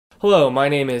Hello, my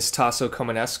name is Tasso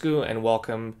Comanescu, and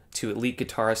welcome to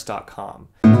EliteGuitarist.com.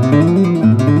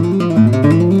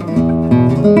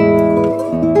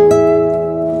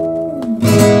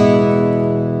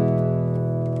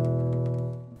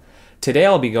 Today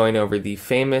I'll be going over the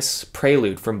famous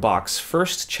Prelude from Bach's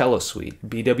first cello suite,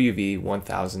 BWV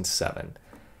 1007.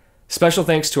 Special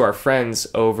thanks to our friends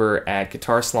over at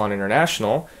Guitar Salon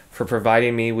International for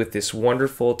providing me with this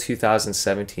wonderful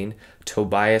 2017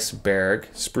 Tobias Berg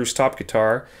spruce top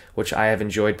guitar, which I have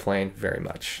enjoyed playing very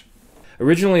much.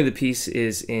 Originally the piece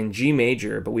is in G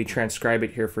major, but we transcribe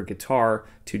it here for guitar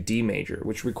to D major,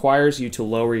 which requires you to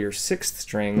lower your 6th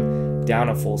string down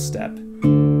a full step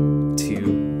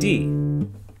to D.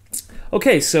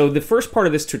 Okay, so the first part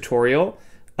of this tutorial,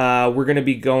 we're going to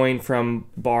be going from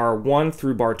bar 1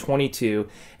 through bar 22,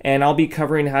 and I'll be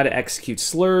covering how to execute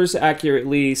slurs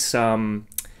accurately, some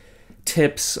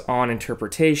tips on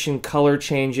interpretation, color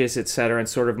changes, etc., and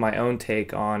sort of my own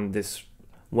take on this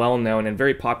well-known and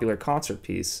very popular concert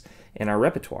piece in our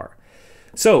repertoire.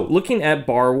 So, looking at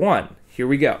bar 1, here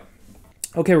we go.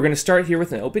 Okay, we're going to start here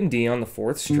with an open D on the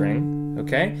 4th string,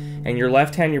 okay? And your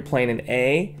left hand, you're playing an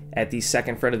A at the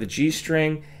 2nd fret of the G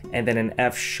string, and then an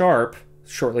F sharp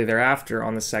shortly thereafter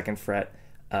on the 2nd fret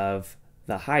of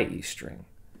the high E string.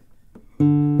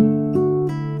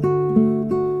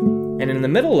 And in the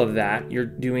middle of that, you're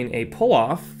doing a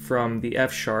pull-off from the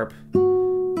F sharp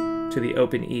to the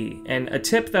open E. And a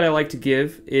tip that I like to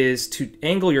give is to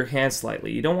angle your hand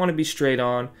slightly. You don't want to be straight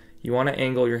on. You want to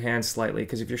angle your hand slightly,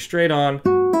 because if you're straight on,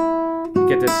 you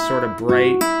get this sort of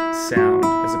bright sound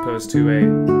as opposed to a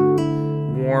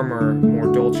warmer,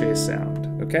 more dolce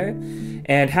sound, okay?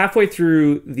 And halfway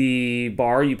through the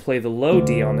bar, you play the low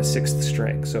D on the 6th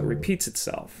string, so it repeats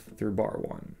itself through bar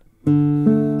 1.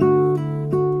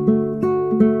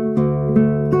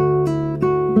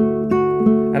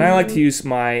 And I like to use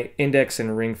my index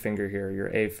and ring finger here, your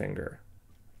A finger.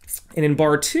 And in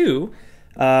bar 2,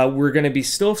 we're going to be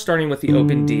still starting with the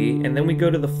open D, and then we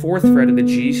go to the 4th fret of the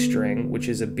G string, which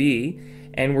is a B,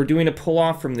 and we're doing a pull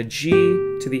off from the G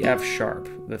to the F sharp,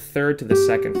 the 3rd to the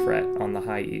 2nd fret on the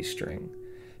high E string.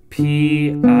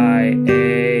 P, I,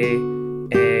 A,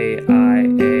 A, I,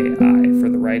 A, I for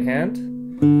the right hand.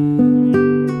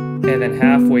 And then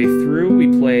halfway through, we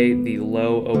play the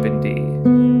low open D.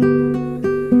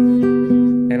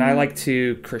 And I like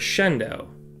to crescendo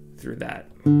through that.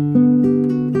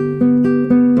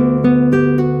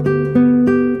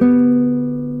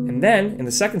 And then, in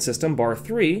the second system, bar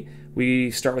 3,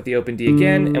 we start with the open D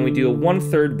again, and we do a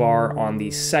 1/3 bar on the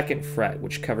 2nd fret,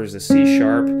 which covers the C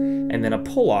sharp, and then a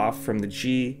pull-off from the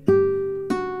G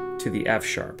to the F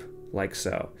sharp, like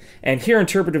so. And here,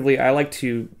 interpretively, I like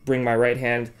to bring my right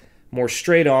hand more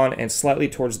straight on and slightly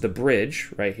towards the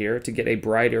bridge, right here, to get a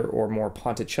brighter or more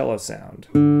ponticello sound.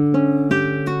 And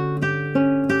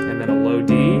then a low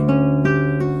D.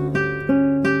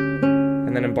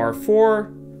 And then in bar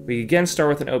 4, we again start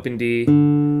with an open D,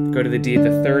 go to the D at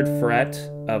the 3rd fret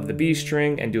of the B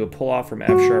string, and do a pull-off from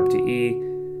F sharp to E.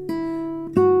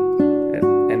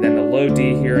 And then the low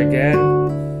D here again,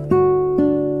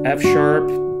 F sharp,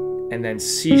 and then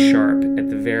C sharp at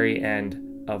the very end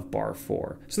of bar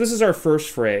 4. So this is our first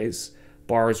phrase,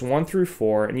 bars 1 through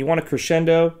 4, and you want to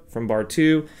crescendo from bar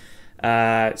 2,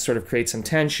 sort of create some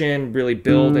tension, really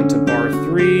build into bar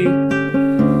 3,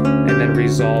 and then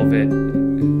resolve it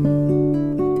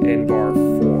in bar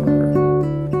 4.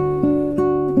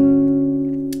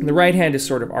 The right hand is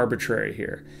sort of arbitrary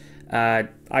here.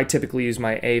 I typically use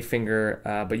my A finger,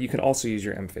 but you could also use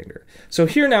your M finger. So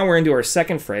here now we're into our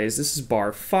second phrase. This is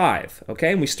bar 5,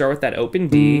 okay? And we start with that open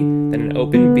D, then an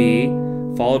open B,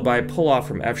 followed by a pull off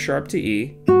from F sharp to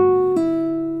E,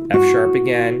 F sharp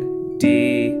again,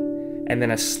 D, and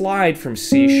then a slide from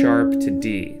C sharp to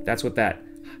D. That's what that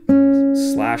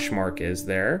slash mark is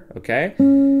there, okay?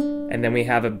 And then we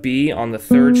have a B on the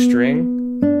 3rd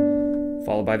string,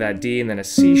 followed by that D, and then a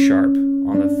C sharp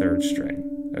on the 3rd string,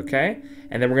 okay?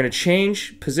 And then we're going to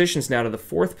change positions now to the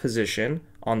 4th position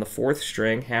on the 4th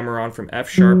string, hammer on from F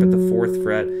sharp at the 4th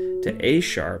fret to A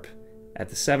sharp at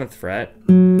the 7th fret,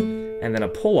 and then a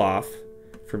pull off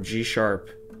from G sharp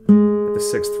at the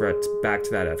 6th fret back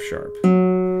to that F sharp.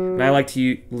 And I like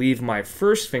to leave my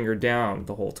first finger down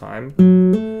the whole time,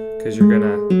 because you're going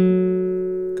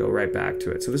to go right back to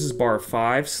it. So this is bar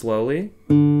 5, slowly.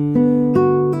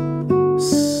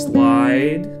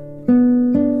 Slide,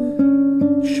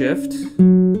 shift.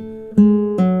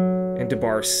 Into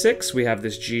bar 6, we have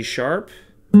this G sharp,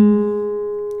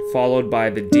 followed by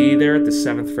the D there at the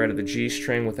 7th fret of the G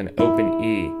string with an open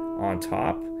E on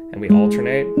top, and we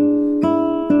alternate.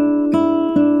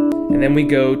 And then we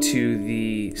go to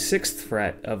the the 6th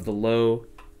fret of the low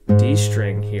D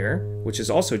string here, which is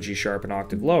also G sharp an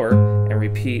octave lower, and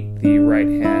repeat the right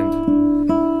hand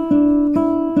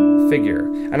figure.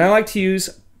 And I like to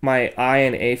use my I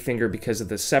and A finger because of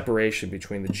the separation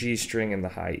between the G string and the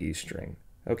high E string.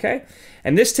 Okay?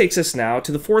 And this takes us now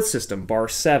to the 4th system, bar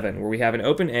 7, where we have an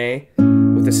open A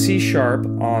with a C sharp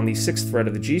on the 6th fret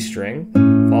of the G string,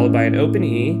 followed by an open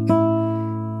E,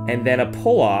 and then a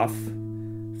pull off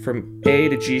from A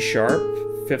to G sharp,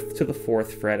 5th to the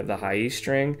 4th fret of the high E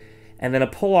string, and then a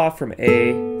pull off from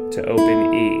A to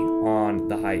open E on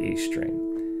the high E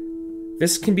string.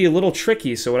 This can be a little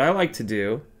tricky, so what I like to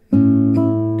do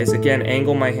is again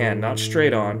angle my hand, not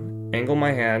straight on, angle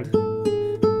my hand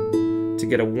to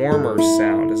get a warmer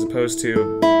sound as opposed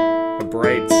to a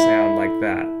bright sound like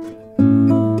that.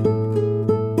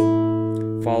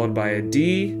 Followed by a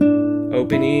D,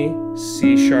 open E,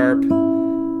 C sharp,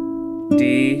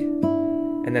 D,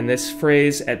 and then this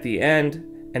phrase at the end,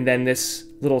 and then this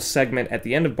little segment at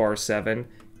the end of bar 7,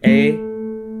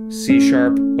 A, C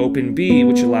sharp, open B,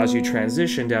 which allows you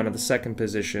transition down to the 2nd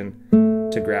position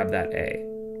to grab that A.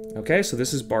 Okay, so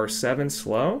this is bar 7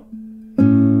 slow.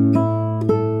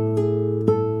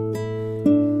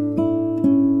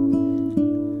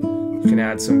 You can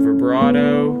add some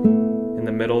vibrato in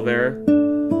the middle there.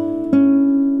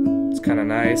 It's kind of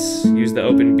nice. Use the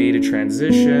open B to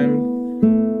transition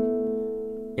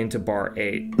into bar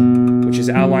 8, which is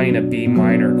outlining a B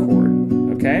minor chord.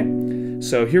 Okay,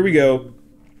 so here we go.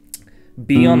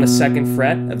 B on the 2nd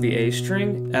fret of the A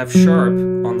string, F sharp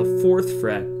on the 4th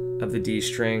fret of the D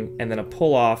string, and then a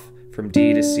pull off from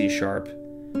D to C sharp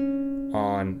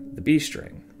on the B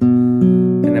string.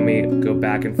 And then we go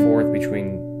back and forth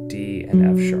between D and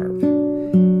F sharp.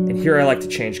 And here I like to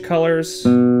change colors. So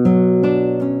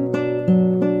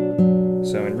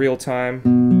in real time.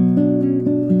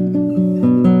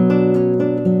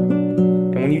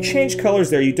 And when you change colors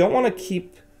there, you don't want to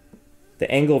keep the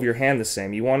angle of your hand the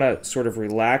same. You want to sort of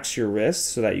relax your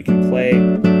wrist so that you can play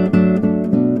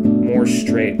more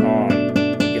straight on,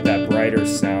 get that brighter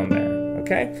sound there,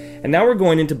 okay? And now we're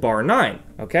going into bar 9,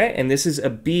 okay? And this is a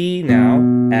B now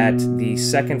at the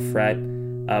 2nd fret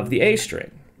of the A string,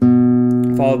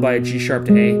 followed by a G sharp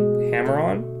to A hammer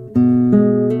on,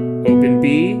 open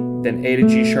B, then A to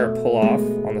G sharp pull off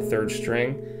on the 3rd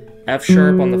string, F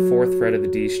sharp on the 4th fret of the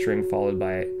D string, followed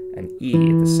by an E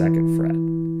at the 2nd fret.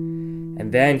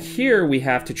 And then here we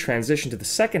have to transition to the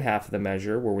 2nd half of the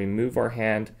measure where we move our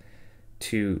hand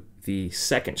to the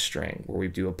 2nd string, where we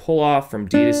do a pull off from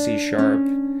D to C sharp,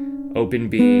 open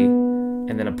B,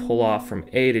 and then a pull off from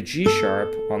A to G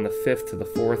sharp on the 5th to the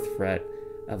 4th fret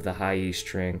of the high E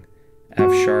string,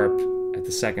 F sharp at the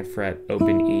 2nd fret,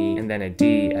 open E, and then a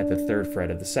D at the 3rd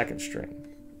fret of the 2nd string.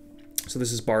 So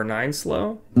this is bar 9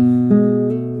 slow.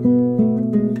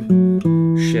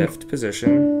 Shift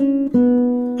position.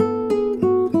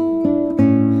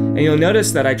 And you'll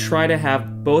notice that I try to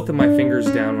have both of my fingers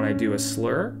down when I do a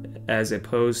slur, as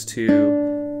opposed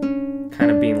to kind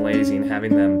of being lazy and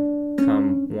having them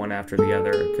come one after the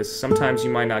other, because sometimes you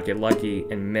might not get lucky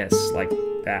and miss like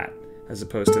that, as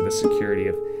opposed to the security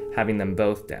of having them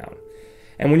both down.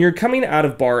 And when you're coming out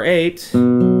of bar 8, you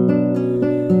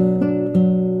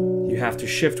have to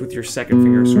shift with your 2nd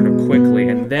finger sort of quickly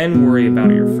and then worry about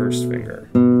your 1st finger.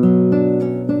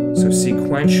 So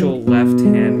sequential left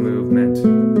hand movement.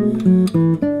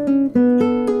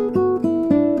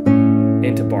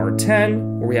 Into bar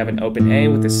 10, where we have an open A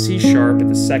with a C sharp at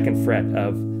the 2nd fret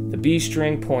of the B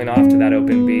string, pulling off to that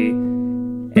open B,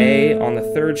 A on the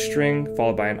 3rd string,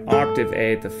 followed by an octave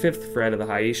A at the 5th fret of the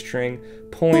high E string,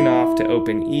 pulling off to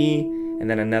open E, and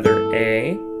then another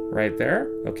A right there.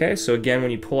 Okay, so again,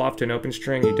 when you pull off to an open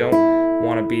string, you don't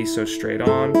want to be so straight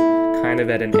on, kind of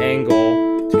at an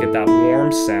angle to get that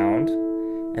warm sound,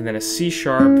 and then a C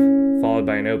sharp, followed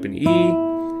by an open E,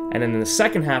 and then in the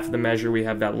 2nd half of the measure, we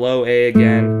have that low A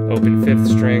again, open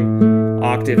 5th string,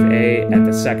 octave A at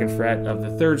the 2nd fret of the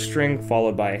 3rd string,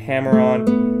 followed by a hammer on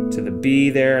to the B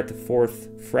there at the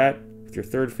 4th fret with your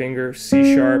 3rd finger,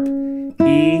 C sharp,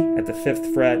 E at the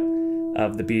 5th fret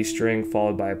of the B string,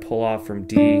 followed by a pull off from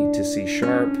D to C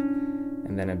sharp,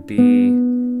 and then a B,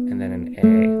 and then an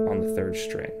A on the 3rd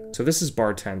string. So this is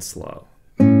bar 10 slow.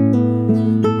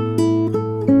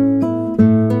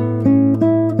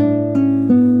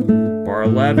 Bar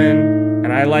 11,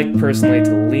 and I like personally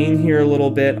to lean here a little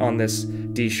bit on this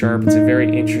D sharp. It's a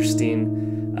very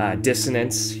interesting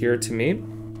dissonance here to me.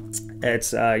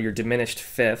 It's your diminished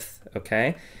 5th,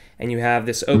 okay? And you have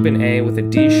this open A with a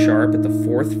D sharp at the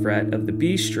 4th fret of the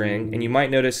B string, and you might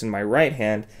notice in my right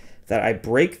hand that I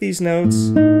break these notes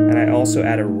and I also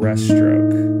add a rest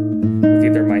stroke with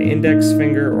either my index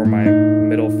finger or my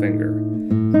middle finger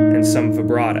and some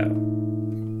vibrato.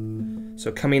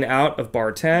 So coming out of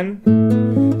bar 10,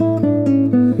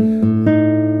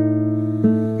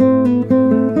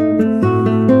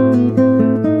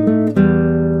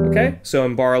 okay, so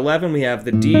in bar 11 we have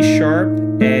the D sharp,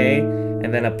 A,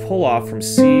 and then a pull off from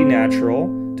C natural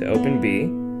to open B,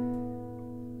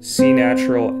 C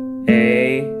natural,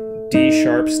 A, D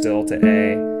sharp still to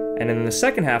A, and in the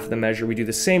second half of the measure we do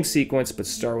the same sequence but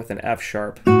start with an F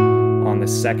sharp on the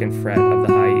second fret of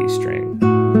the high E string.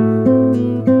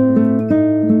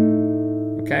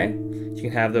 Okay? You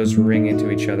can have those ring into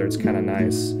each other, it's kind of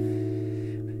nice.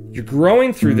 You're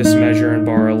growing through this measure in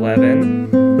bar 11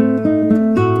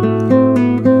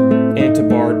 into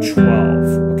bar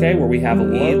 12, okay, where we have a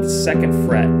low at the second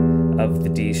fret of the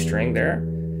D string there.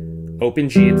 Open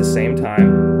G at the same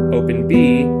time, open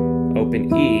B,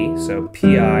 open E, so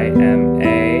P, I, M,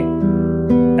 A,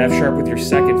 F sharp with your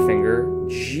second finger,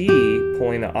 G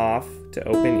pulling it off to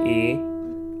open E,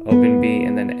 open B,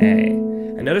 and then A.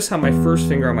 And notice how my first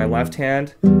finger on my left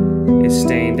hand is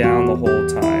staying down the whole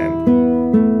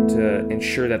time to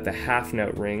ensure that the half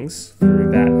note rings through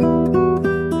that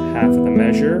half of the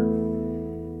measure.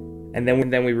 And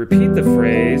then we repeat the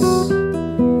phrase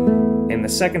in the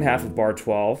second half of bar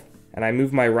 12, and I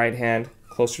move my right hand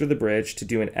closer to the bridge to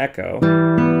do an echo.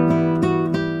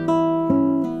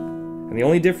 And the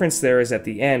only difference there is at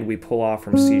the end we pull off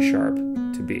from C sharp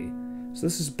to B. So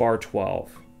this is bar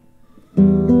 12.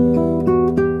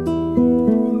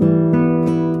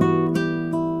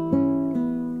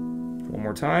 One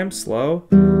more time, slow,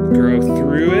 grow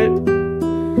through it.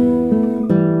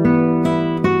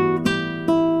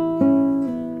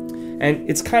 And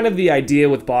it's kind of the idea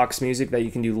with Bach's music that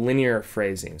you can do linear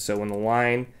phrasing. So when the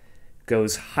line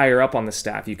goes higher up on the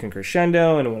staff, you can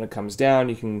crescendo, and when it comes down,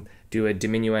 you can do a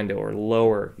diminuendo or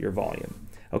lower your volume.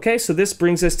 Okay, so this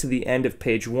brings us to the end of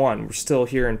page 1. We're still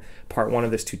here in part 1 of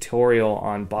this tutorial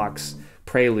on Bach's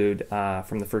Prelude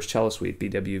from the first cello suite,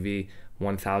 BWV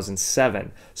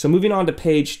 1007. So moving on to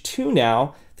page 2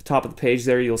 now, at the top of the page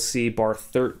there, you'll see bar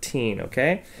 13,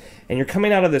 okay? And you're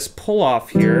coming out of this pull-off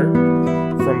here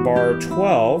from bar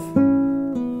 12,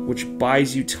 which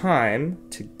buys you time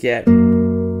to get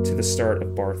to the start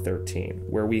of bar 13,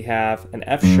 where we have an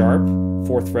F sharp,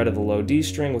 4th fret of the low D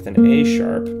string, with an A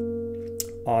sharp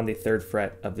on the 3rd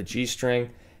fret of the G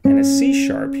string, and a C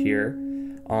sharp here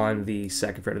on the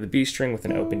 2nd fret of the B string with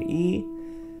an open E.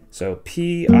 So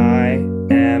P, I,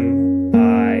 M,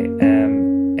 I,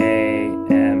 M, A,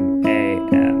 M, A,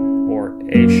 M, or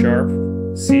A sharp,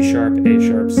 C sharp, A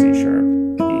sharp, C sharp,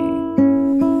 E.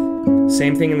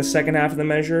 Same thing in the second half of the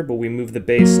measure, but we move the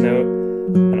bass note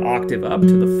an octave up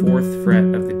to the 4th fret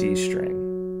of the D string.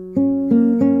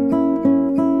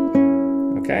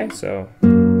 Okay, so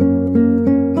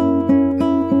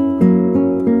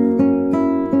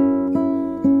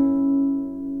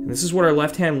and this is what our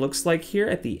left hand looks like here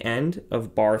at the end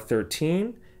of bar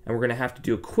 13, and we're going to have to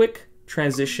do a quick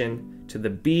transition to the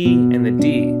B and the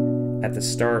D at the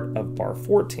start of bar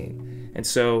 14. And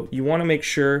so you want to make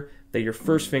sure that your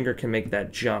first finger can make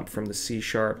that jump from the C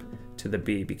sharp to the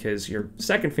B, because your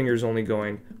second finger is only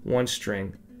going one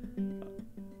string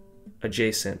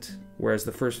adjacent, whereas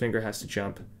the first finger has to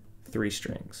jump 3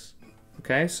 strings.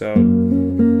 Okay, so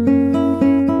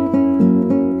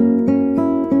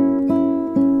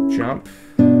jump.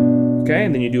 Okay,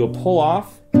 and then you do a pull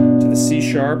off to the C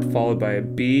sharp, followed by a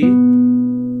B,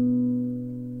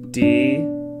 D,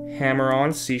 hammer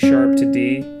on, C sharp to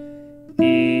D,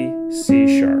 E,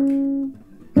 C sharp.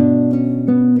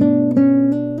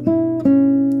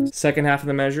 Second half of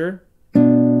the measure.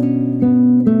 And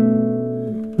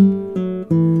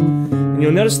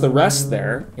you'll notice the rest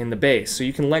there in the bass. So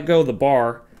you can let go of the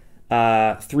bar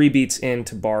 3 beats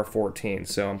into bar 14.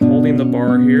 So I'm holding the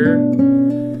bar here.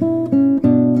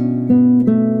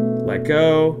 Let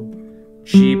go.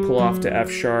 G, pull off to F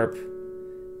sharp.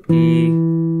 E,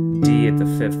 D at the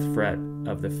 5th fret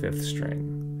of the 5th string.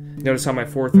 Notice how my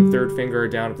 4th and 3rd finger are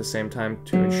down at the same time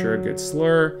to ensure a good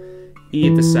slur. E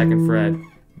at the 2nd fret.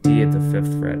 D at the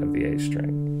 5th fret of the A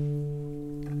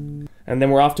string. And then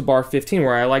we're off to bar 15,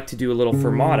 where I like to do a little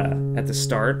fermata at the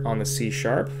start on the C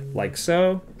sharp, like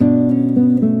so.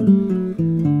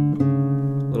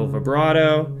 Little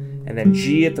vibrato, and then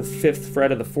G at the 5th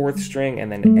fret of the 4th string,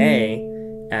 and then A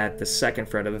at the 2nd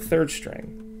fret of the 3rd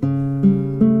string.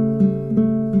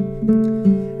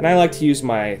 And I like to use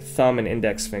my thumb and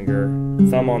index finger,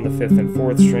 thumb on the 5th and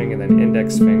 4th string, and then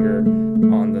index finger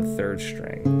on the 3rd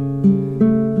string.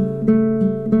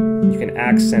 You can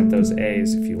accent those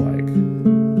A's if you like.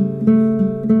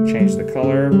 change the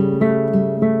color.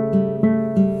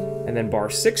 And then bar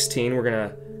 16, we're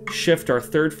gonna shift our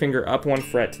third finger up 1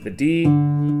 fret to the D,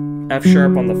 F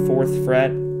sharp on the 4th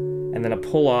fret, and then a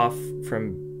pull off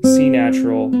from C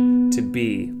natural to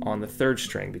B on the 3rd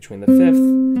string between the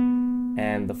 5th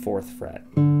and the 4th fret.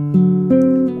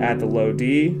 Add the low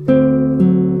D.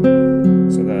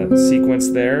 So the sequence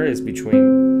there is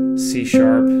between C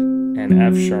sharp and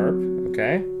F sharp,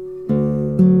 okay?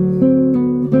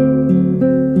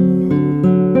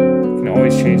 You can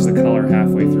always change the color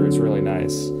halfway through, it's really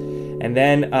nice. And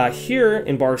then here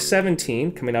in bar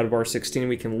 17, coming out of bar 16,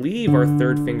 we can leave our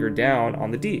 3rd finger down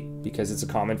on the D because it's a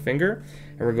common finger.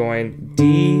 And we're going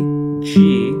D,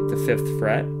 G, the 5th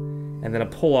fret, and then a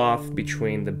pull off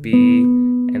between the B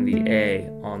and the A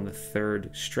on the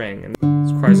 3rd string. And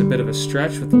this requires a bit of a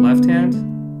stretch with the left hand.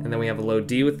 And then we have a low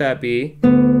D with that B,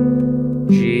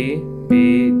 G,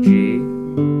 B, G.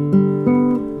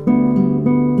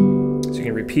 So you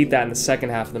can repeat that in the second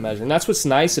half of the measure. And that's what's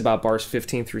nice about bars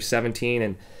 15 through 17,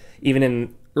 and even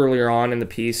in earlier on in the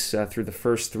piece through the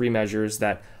first 3 measures,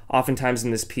 that oftentimes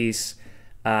in this piece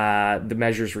the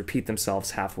measures repeat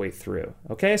themselves halfway through.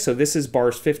 Okay, so this is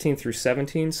bars 15 through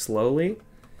 17 slowly.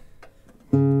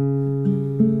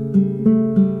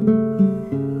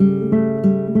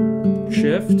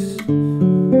 Shift.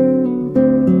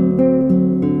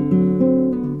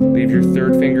 Leave your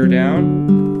 3rd finger down.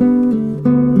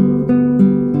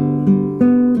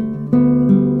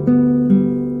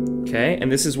 Okay,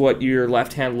 and this is what your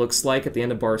left hand looks like at the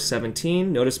end of bar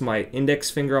 17. Notice my index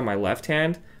finger on my left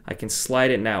hand. I can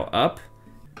slide it now up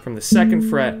from the 2nd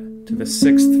fret to the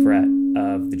 6th fret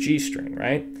of the G string,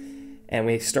 right? And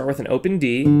we start with an open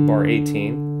D, bar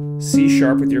 18, C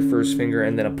sharp with your 1st finger,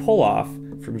 and then a pull off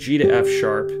from G to F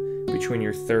sharp between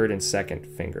your 3rd and 2nd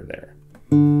finger there.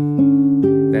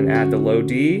 Then add the low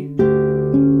D.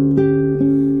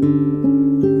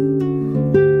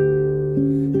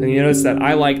 And you notice that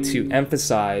I like to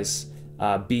emphasize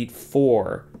beat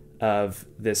 4 of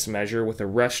this measure with a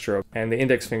rest stroke and the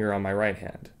index finger on my right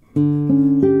hand.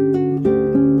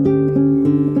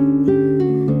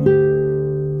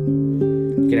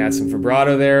 You can add some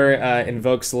vibrato there,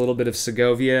 invokes a little bit of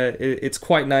Segovia. It's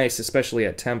quite nice, especially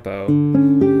at tempo.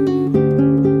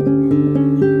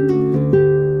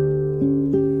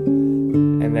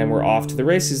 And then we're off to the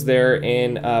races there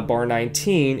in bar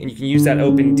 19, and you can use that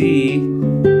open D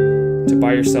to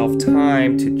buy yourself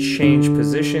time to change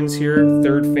positions here.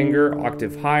 3rd finger,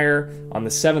 octave higher on the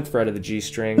 7th fret of the G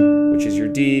string, which is your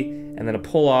D, and then a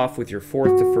pull off with your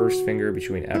 4th to 1st finger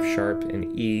between F sharp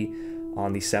and E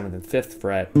on the 7th and 5th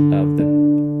fret of the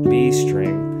B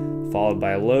string, followed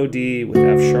by a low D with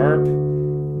F sharp,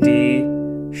 D,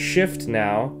 shift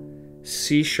now,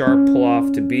 C sharp, pull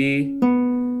off to B,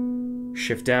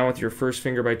 shift down with your 1st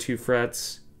finger by 2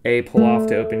 frets, A, pull off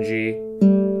to open G,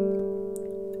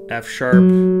 F sharp,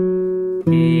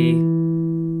 E,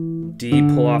 D,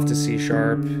 pull off to C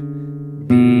sharp,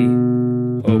 B,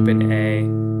 open A,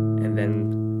 and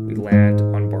then we land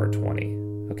on bar 20,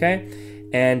 okay?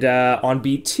 And on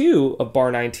beat 2 of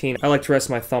bar 19, I like to rest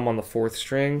my thumb on the 4th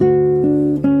string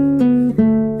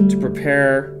to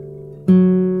prepare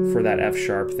for that F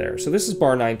sharp there. So this is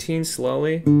bar 19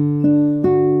 slowly.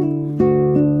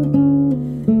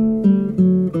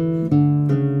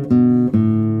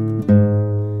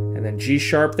 G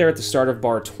sharp there at the start of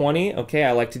bar 20. Okay,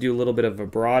 I like to do a little bit of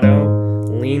vibrato,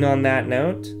 lean on that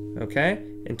note, okay,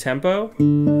 in tempo.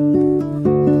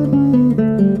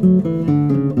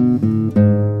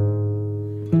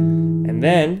 And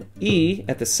then E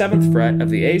at the 7th fret of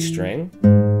the A string,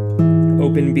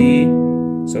 open B,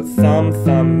 so thumb,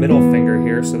 thumb, middle finger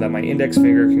here so that my index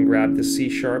finger can grab the C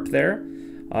sharp there.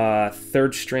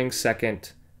 3rd string,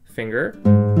 2nd finger,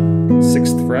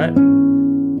 6th fret.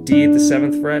 D at the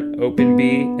 7th fret, open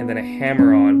B, and then a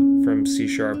hammer on from C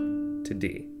sharp to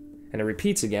D. And it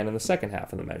repeats again in the second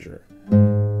half of the measure.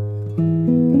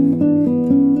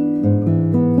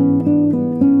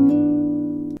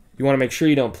 You want to make sure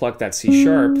you don't pluck that C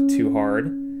sharp too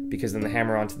hard, because then the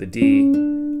hammer onto the D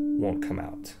won't come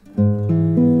out.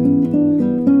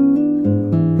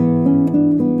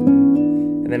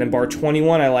 And then in bar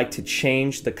 21, I like to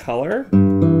change the color.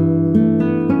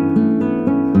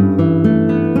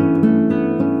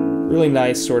 Really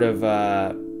nice sort of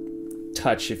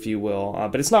touch, if you will.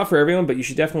 But it's not for everyone, but you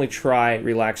should definitely try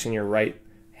relaxing your right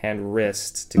hand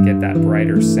wrist to get that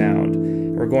brighter sound.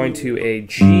 And we're going to a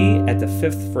G at the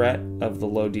 5th fret of the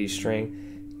low D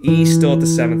string, E still at the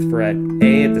 7th fret,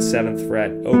 A at the 7th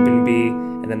fret, open B,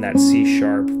 and then that C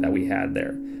sharp that we had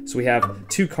there. So we have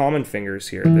 2 common fingers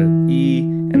here, the E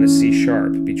and the C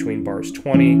sharp, between bars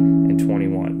 20 and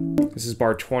 21. This is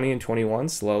bar 20 and 21,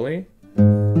 slowly.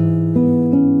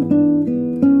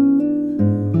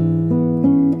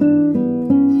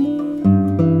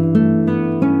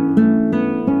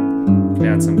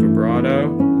 Add some vibrato.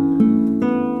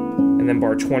 And then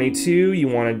bar 22, you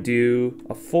want to do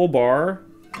a full bar.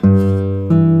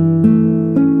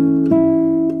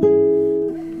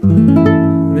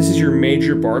 And this is your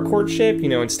major bar chord shape, you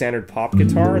know, in standard pop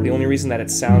guitar. The only reason that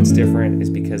it sounds different is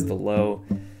because the low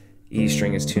E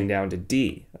string is tuned down to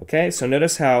D. Okay, so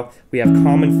notice how we have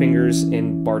common fingers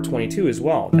in bar 22 as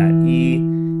well. That E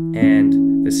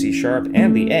and the C sharp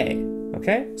and the A.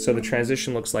 Okay, so the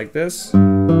transition looks like this.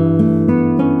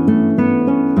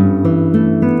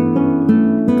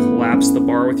 Collapse the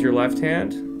bar with your left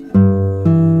hand.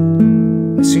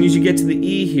 As soon as you get to the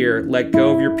E here, let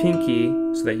go of your pinky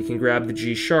so that you can grab the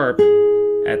G sharp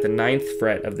at the 9th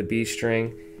fret of the B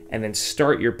string, and then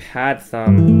start your pad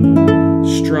thumb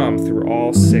strum through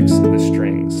all 6 of the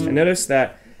strings. And notice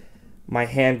that my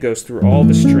hand goes through all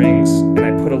the strings, and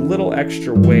I put a little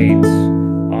extra weight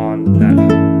on that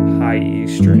high E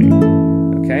string,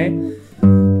 okay?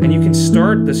 And you can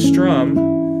start the strum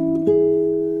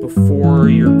before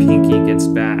your pinky gets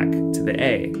back to the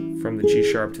A, from the G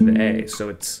sharp to the A, so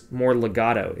it's more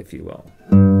legato, if you will.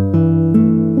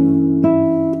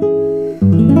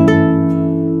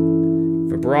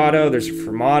 Vibrato, there's a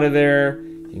fermata there.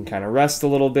 You can kind of rest a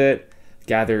little bit,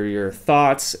 gather your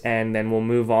thoughts, and then we'll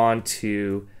move on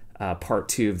to part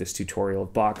 2 of this tutorial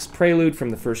of Bach's Prelude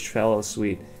from the first cello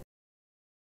suite,